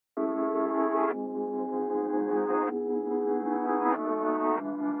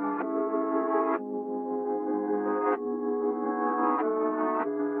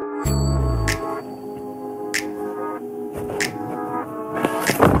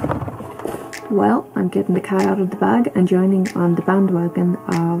Well, I'm getting the cat out of the bag and joining on the bandwagon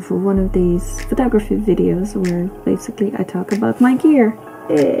of one of these photography videos where basically I talk about my gear.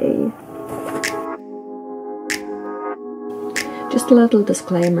 Yay! Just a little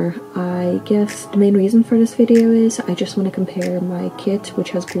disclaimer, I guess the main reason for this video is I just want to compare my kit,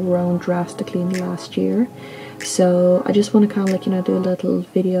 which has grown drastically in the last year. So I just want to kind of do a little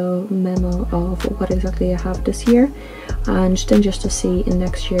video memo of what exactly I have this year, and then just to see in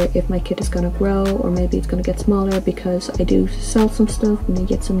next year if my kit is going to grow or maybe it's going to get smaller because I do sell some stuff and then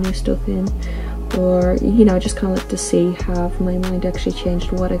get some new stuff in, or just kind of to see have my mind actually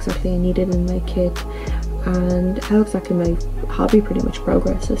changed what exactly I needed in my kit and how exactly my hobby pretty much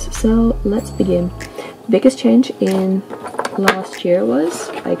progresses. So let's begin. The biggest change in last year was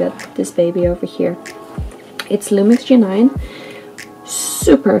I got this baby over here. It's Lumix G9,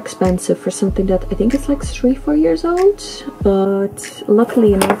 super expensive for something that I think it's like 3-4 years old, but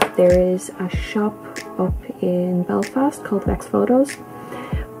luckily enough there is a shop up in Belfast called Vex Photos.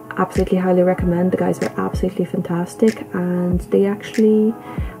 Absolutely highly recommend. The guys were absolutely fantastic and they actually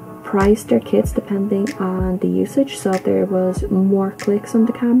price their kits depending on the usage, so if there was more clicks on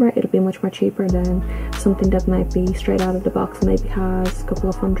the camera it'll be much more cheaper than something that might be straight out of the box and maybe has a couple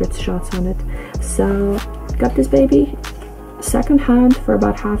of hundred shots on it. So got this baby second hand for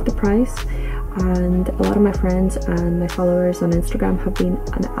about half the price, and a lot of my friends and my followers on Instagram have been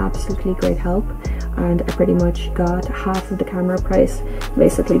an absolutely great help, and I pretty much got half of the camera price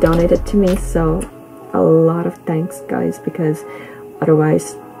basically donated to me. So a lot of thanks guys, because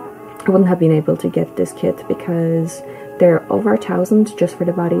otherwise I wouldn't have been able to get this kit, because they're over 1,000 just for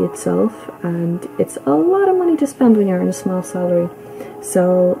the body itself, and it's a lot of money to spend when you're on a small salary.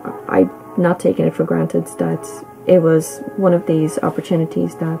 So I'm not taking it for granted that it was one of these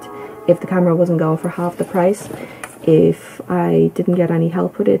opportunities that if the camera wasn't going for half the price, if I didn't get any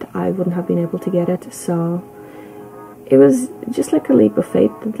help with it, I wouldn't have been able to get it. So it was just like a leap of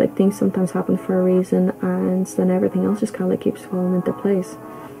faith that like things sometimes happen for a reason, and then everything else just kind of keeps falling into place.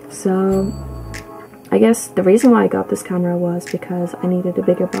 So I guess the reason why I got this camera was because I needed a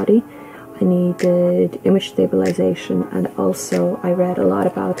bigger body, I needed image stabilization, and also I read a lot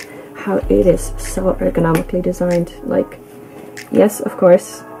about how it is so ergonomically designed. Like, yes, of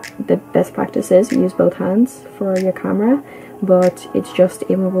course, the best practice is use both hands for your camera, but it's just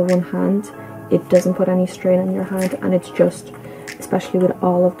even with one hand, it doesn't put any strain on your hand, and it's just, especially with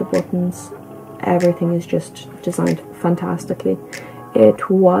all of the buttons, everything is just designed fantastically. It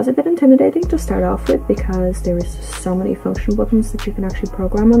was a bit intimidating to start off with because there is so many function buttons that you can actually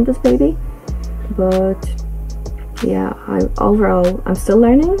program on this baby, but yeah, overall I'm still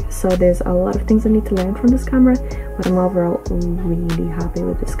learning, so there's a lot of things I need to learn from this camera, but I'm overall really happy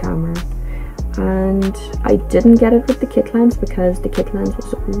with this camera. And I didn't get it with the kit lens because the kit lens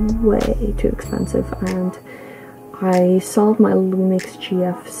was way too expensive, and I sold my Lumix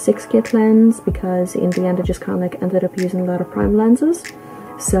GF6 kit lens because in the end I just kind of ended up using a lot of prime lenses,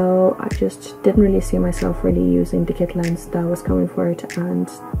 so I just didn't really see myself really using the kit lens that was coming for it, and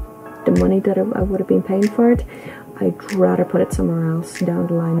the money that I would have been paying for it, I'd rather put it somewhere else down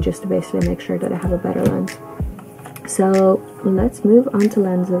the line just to basically make sure that I have a better lens. So let's move on to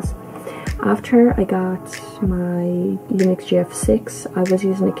lenses. After I got my Lumix GF6, I was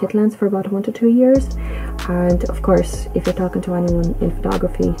using a kit lens for about 1 to 2 years, and of course if you're talking to anyone in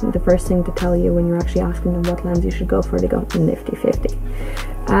photography, the first thing to tell you when you're actually asking them what lens you should go for, they go nifty 50.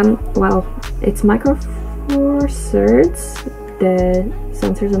 Well, it's micro four thirds. The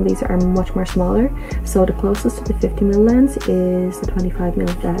sensors on these are much more smaller, so the closest to the 50mm lens is the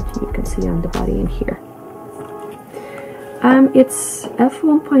 25mm that you can see on the body in here. It's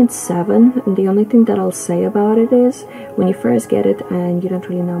f1.7, and the only thing that I'll say about it is when you first get it and you don't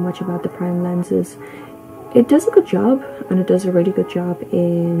really know much about the prime lenses, it does a good job, and it does a really good job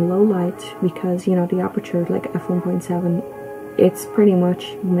in low light because the aperture like f1.7, it's pretty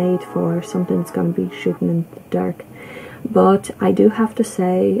much made for something that's going to be shooting in the dark. But I do have to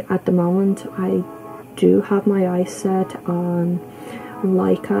say at the moment I do have my eyes set on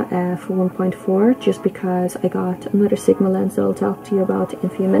Leica f1.4 just because I got another Sigma lens that I'll talk to you about in a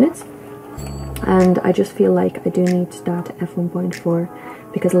few minutes, and I just feel like I do need that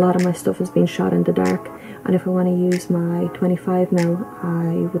f1.4 because a lot of my stuff has been shot in the dark, and if I want to use my 25mm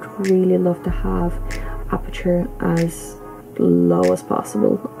I would really love to have aperture as low as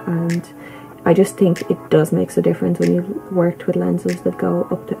possible, and I just think it does make a difference when you've worked with lenses that go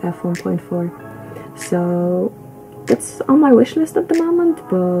up to f1.4. So it's on my wish list at the moment,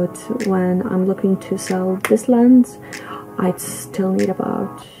 but when I'm looking to sell this lens, I'd still need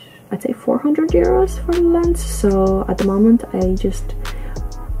about, I'd say 400 euros for the lens. So at the moment I just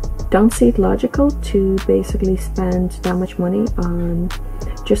don't see it logical to basically spend that much money on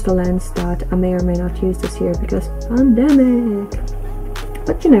just a lens that I may or may not use this year because pandemic.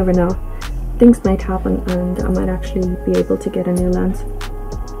 But you never know, things might happen and I might actually be able to get a new lens.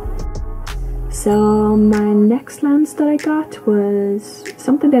 So my next lens that I got was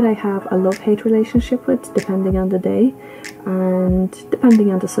something that I have a love-hate relationship with, depending on the day and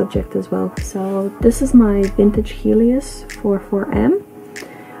depending on the subject as well. So this is my vintage Helios 44M.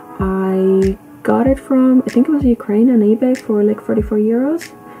 I got it from, I think it was Ukraine on eBay for like 44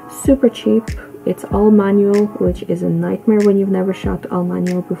 euros. Super cheap. It's all manual, which is a nightmare when you've never shot all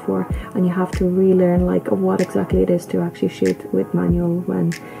manual before and you have to relearn like what exactly it is to actually shoot with manual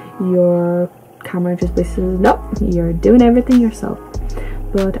when your camera just basically says, nope, you're doing everything yourself.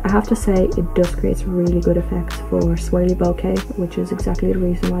 But I have to say it does create really good effects for swirly bokeh, which is exactly the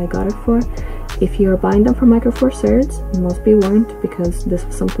reason why I got it for. If you're buying them for Micro Four Thirds, must be warned, because this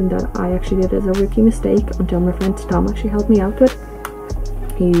was something that I actually did as a rookie mistake until my friend Tom actually helped me out with.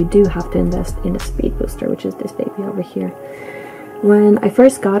 You do have to invest in a speed booster, which is this baby over here. When I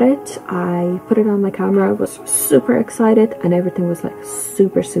first got it, I put it on my camera, I was super excited and everything was like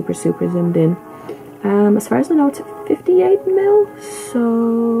super zoomed in. As far as I know, it's 58mm,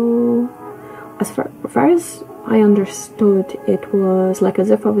 so as far as I understood, it was like as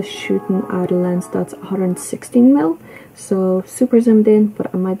if I was shooting at a lens that's 116mm, so super zoomed in,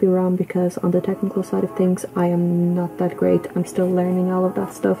 but I might be wrong because on the technical side of things I am not that great. I'm still learning all of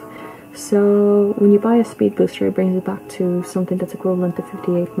that stuff. So when you buy a speed booster, it brings it back to something that's equivalent to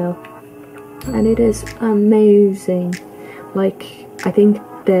 58mm, and it is amazing. Like, I think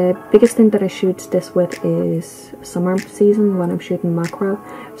the biggest thing that I shoot this with is summer season when I'm shooting macro.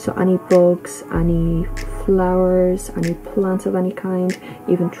 So any bugs, any flowers, any plants of any kind,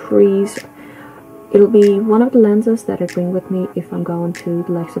 even trees. It'll be one of the lenses that I bring with me if I'm going to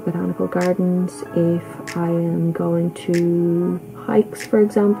the likes of botanical gardens, if I am going to hikes, for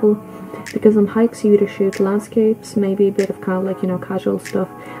example. Because on hikes you either shoot landscapes, maybe a bit of kind of like, you know, casual stuff,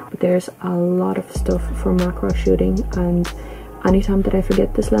 but there's a lot of stuff for macro shooting, and anytime that I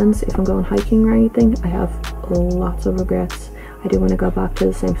forget this lens, if I'm going hiking or anything, I have lots of regrets. I do want to go back to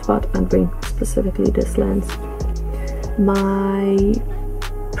the same spot and bring specifically this lens. My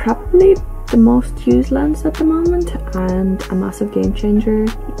probably the most used lens at the moment and a massive game changer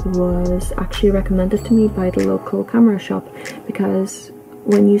was actually recommended to me by the local camera shop, because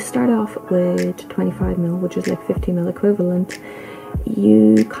when you start off with 25mm, which is like 50mm equivalent,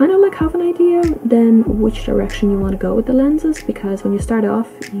 you kind of like have an idea then which direction you want to go with the lenses, because when you start off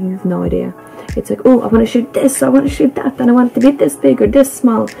you've no idea. It's like, oh, I want to shoot this, I want to shoot that, then I want it to be this big or this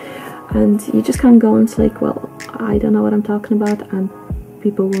small, and you just kind of go and it's like, well, I don't know what I'm talking about and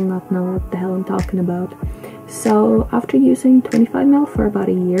people will not know what the hell I'm talking about. So after using 25mm for about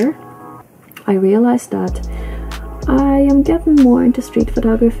a year, I realized that I am getting more into street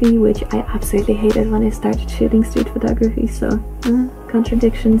photography, which I absolutely hated when I started shooting street photography, so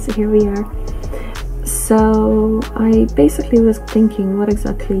contradictions, here we are. So I basically was thinking what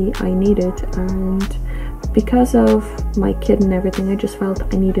exactly I needed, and because of my kid and everything, I just felt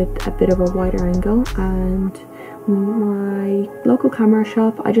I needed a bit of a wider angle. And my local camera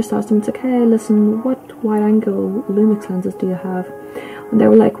shop, I just asked them, it's like, hey, listen, what wide angle Lumix lenses do you have? And they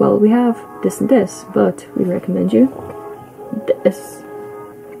were like, well, we have this and this, but we recommend you this.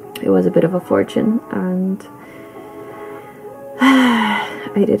 It was a bit of a fortune, and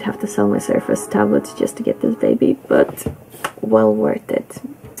I did have to sell my Surface tablets just to get this baby, but well worth it.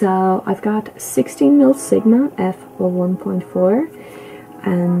 So I've got 16mm Sigma f1.4,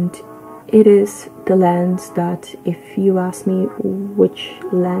 and it is the lens that if you ask me which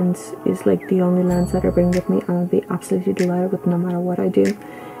lens is like the only lens that I bring with me, I'll be absolutely delighted with no matter what I do.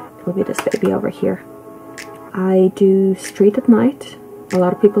 It'll be this baby over here. I do street at night. A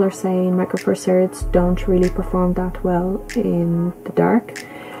lot of people are saying Micro Four Thirds don't really perform that well in the dark.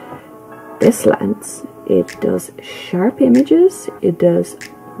 This lens, it does sharp images, it does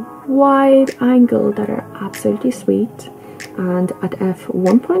wide angle that are absolutely sweet, and at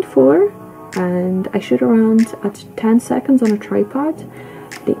f1.4, and I shoot around at 10 seconds on a tripod,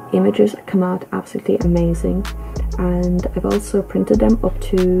 the images come out absolutely amazing. And I've also printed them up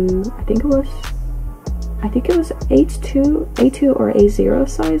to, I think it was A2 or A0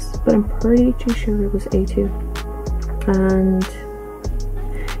 size, but I'm pretty sure it was A2. And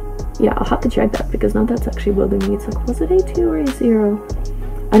yeah, I'll have to check that, because now that's actually building me. It's like, was it A2 or A0?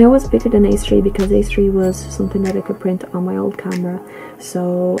 I know it was bigger than A3 because A3 was something that I could print on my old camera,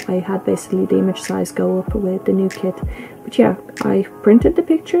 so I had basically the image size go up with the new kit. But yeah, I printed the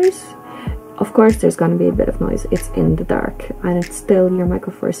pictures. of course there's going to be a bit of noise. It's in the dark and it's still your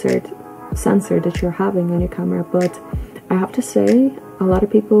Micro Four Third sensor that you're having on your camera, but I have to say a lot of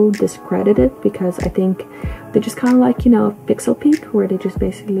people discredit it because I think they just kind of like, you know, pixel peek, where they just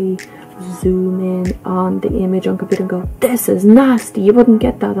basically zoom in on the image on computer and go, this is nasty, you wouldn't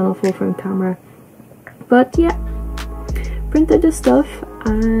get that on a full frame camera. But yeah, printed this stuff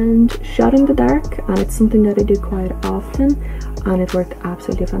and shot in the dark, and it's something that I do quite often, and it worked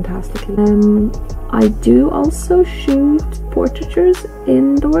absolutely fantastically. I do also shoot portraitures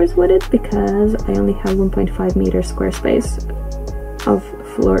indoors with it because I only have 1.5 meter square space of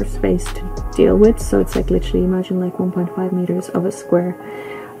floor space to deal with, so it's like literally imagine like 1.5 meters of a square,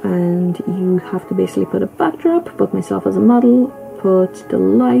 and you have to basically put a backdrop, put myself as a model, put the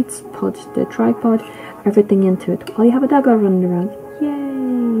lights, put the tripod, everything into it while you have a dog running around.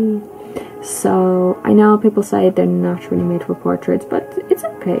 Yay! So I know people say they're not really made for portraits, but it's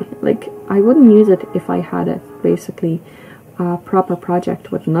okay. Like, I wouldn't use it if I had a basically a proper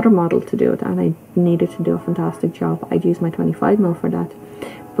project with another model to do it and I needed to do a fantastic job. I'd use my 25mm for that.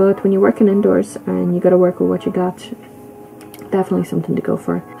 But when you're working indoors and you gotta work with what you got, definitely something to go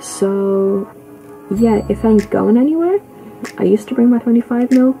for. So yeah, if I'm going anywhere, I used to bring my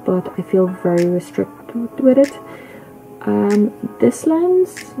 25mm, but I feel very restricted with it. This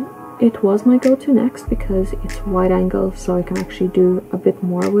lens, it was my go-to next because it's wide angle, so I can actually do a bit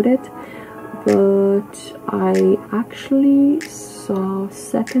more with it. But I actually saw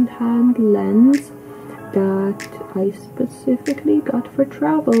second-hand lens that I specifically got for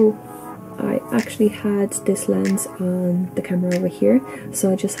travel. I actually had this lens on the camera over here,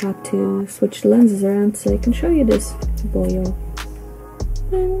 so I just had to switch the lenses around so I can show you this boyo.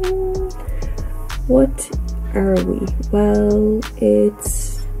 What are we? Well,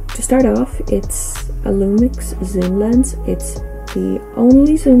 it's, to start off, it's a Lumix zoom lens. It's the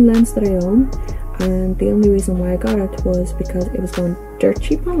only zoom lens that I own, and the only reason why I got it was because it was going dirt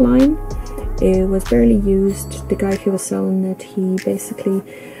cheap online. It was barely used. The guy who was selling it, he basically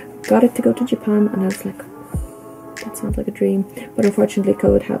got it to go to Japan, and I was like, that sounds like a dream. But unfortunately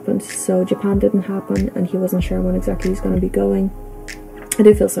COVID happened, so Japan didn't happen, and he wasn't sure when exactly he's going to be going. I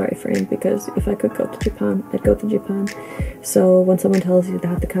do feel sorry for him, because if I could go to Japan, I'd go to Japan. So when someone tells you they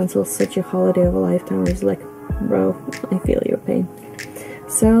have to cancel such a holiday of a lifetime, it's like, bro, I feel your pain.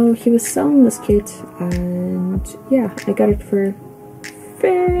 So he was selling this kit, and yeah, I got it for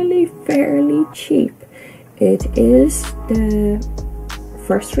fairly cheap. It is the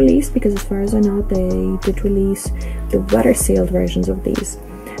first release, because as far as I know they did release the weather sealed versions of these,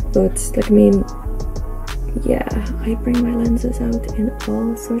 but like, I mean, yeah, I bring my lenses out in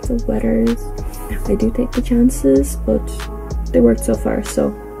all sorts of weathers. I do take the chances, but they worked so far,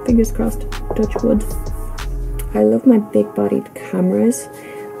 so fingers crossed, touch wood. I love my big bodied cameras,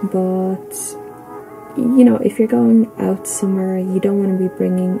 but you know, if you're going out somewhere, you don't want to be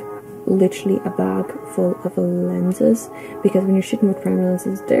bringing literally a bag full of lenses, because when you're shooting with prime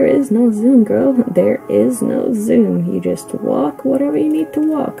lenses, there is no zoom, girl. There is no zoom. You just walk whatever you need to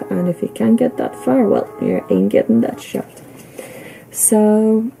walk, and if you can't get that far, well, you ain't getting that shot.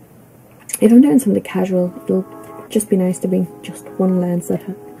 So if I'm doing something casual, it'll just be nice to bring just one lens that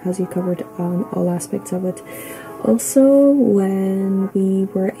has you covered on all aspects of it. Also, when we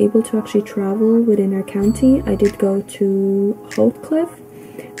were able to actually travel within our county, I did go to Cliff,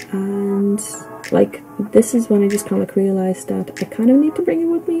 and like, this is when I just kind of like realized that I kind of need to bring it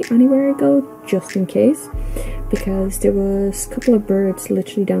with me anywhere I go, just in case, because there was a couple of birds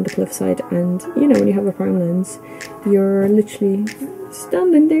literally down the cliffside, and you know, when you have a prime lens, you're literally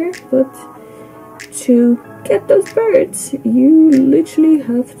standing there, but to get those birds, you literally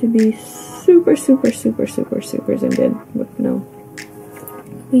have to be super zoomed in. But no,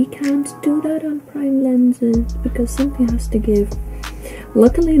 we can't do that on prime lenses because something has to give.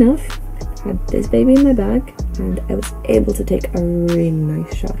 Luckily enough, I had this baby in my bag, and I was able to take a really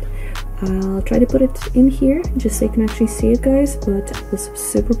nice shot. I'll try to put it in here just so you can actually see it, guys, but I was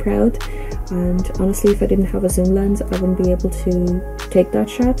super proud, and honestly, if I didn't have a zoom lens, I wouldn't be able to take that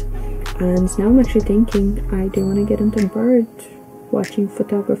shot. And now I'm actually thinking I do want to get into bird watching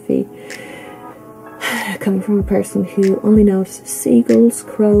photography, coming from a person who only knows seagulls,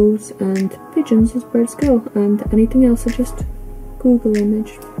 crows and pigeons as birds go, and anything else I just Google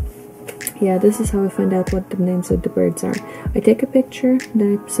image. Yeah, this is how I find out what the names of the birds are. I take a picture,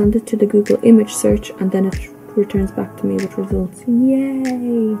 then I send it to the Google image search, and then it returns back to me with results.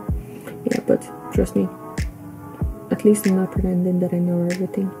 Yay! Yeah, but trust me, at least I'm not pretending that I know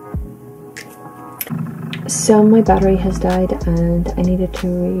everything. So my battery has died, and I needed to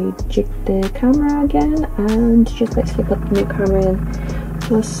rejig the camera again and just basically put the new camera in.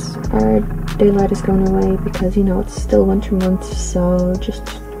 Plus our daylight is going away because, you know, it's still winter months, so just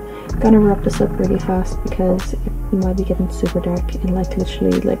gonna wrap this up really fast because it might be getting super dark in like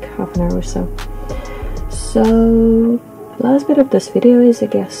literally like half an hour or so. So last bit of this video is, I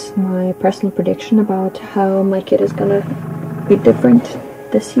guess, my personal prediction about how my kit is gonna be different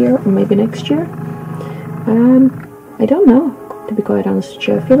this year or maybe next year. I don't know, to be quite honest with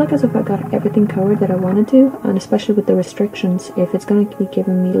you. I feel like as if I got everything covered that I want to do, and especially with the restrictions, if it's going to be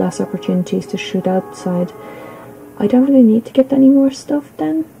giving me less opportunities to shoot outside, I don't really need to get any more stuff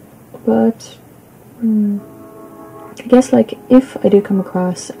then. But I guess like if I do come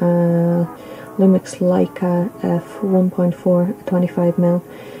across Lumix Leica f1.4 25mm,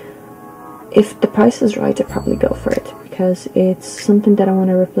 if the price is right, I'd probably go for it, because it's something that I want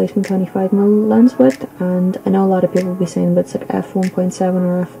to replace my 25mm lens with, and I know a lot of people will be saying, but it's like f1.7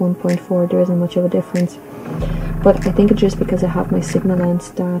 or f1.4, there isn't much of a difference. But I think it's just because I have my Sigma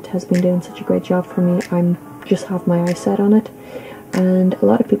lens that has been doing such a great job for me. I'm just have my eyes set on it, and a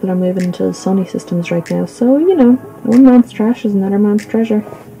lot of people are moving into the Sony systems right now, so you know, one man's trash is another man's treasure.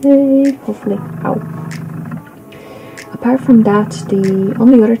 Yay, hopefully. Ow. Apart from that, the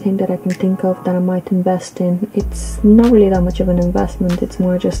only other thing that I can think of that I might invest in, it's not really that much of an investment, it's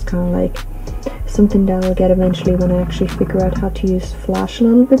more just kind of like something that I'll get eventually when I actually figure out how to use flash a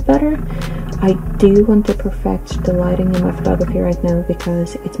little bit better. I do want to perfect the lighting in my photography right now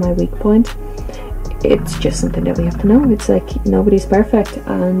because it's my weak point. It's just something that we have to know. It's like nobody's perfect,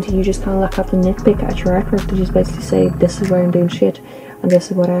 and you just kind of like have to nitpick at your artwork to just basically say, this is where I'm doing shit and this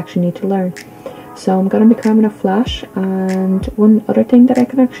is what I actually need to learn. So I'm going to be cramming a flash, and one other thing that I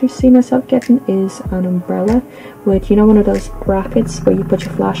can actually see myself getting is an umbrella with, you know, one of those brackets where you put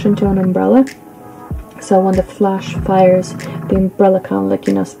your flash into an umbrella. So when the flash fires, the umbrella kind of like,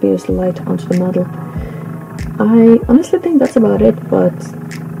 you know, spews the light onto the model. I honestly think that's about it, but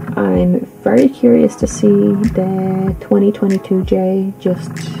I'm very curious to see the 2022J, just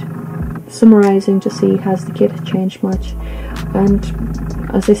summarizing to see has the kit changed much. And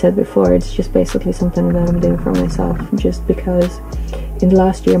as I said before, it's just basically something that I'm doing for myself, just because in the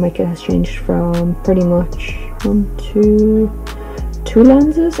last year my kit has changed from pretty much two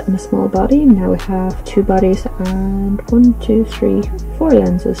lenses and a small body. Now we have 2 bodies and 4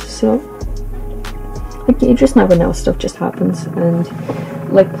 lenses. So like, you just never know, stuff just happens. And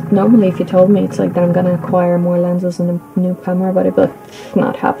like normally if you told me it's like that I'm gonna acquire more lenses and a new camera, but it's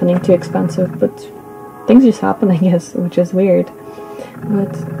not happening, too expensive. But things just happen, I guess, which is weird.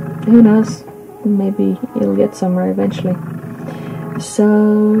 But who knows, maybe you'll get somewhere eventually.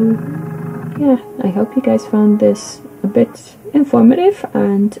 So yeah, I hope you guys found this a bit informative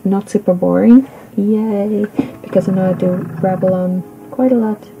and not super boring. Yay, because I know I do rabble on quite a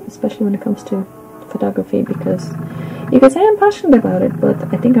lot, especially when it comes to photography, because you could say I'm passionate about it,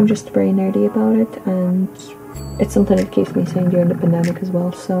 but I think I'm just very nerdy about it, and it's something that keeps me sane during the pandemic as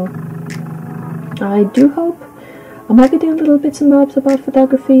well. So I do hope I might be doing little bits and bobs about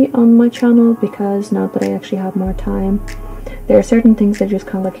photography on my channel, because now that I actually have more time, there are certain things I just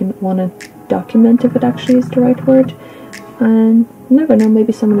kind of like want to document, if it actually is the right word. And you never know,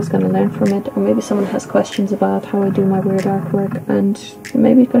 maybe someone is going to learn from it, or maybe someone has questions about how I do my weird artwork, and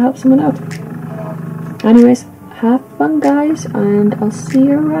maybe it could help someone out. Anyways, have fun guys, and I'll see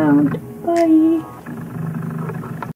you around. Bye!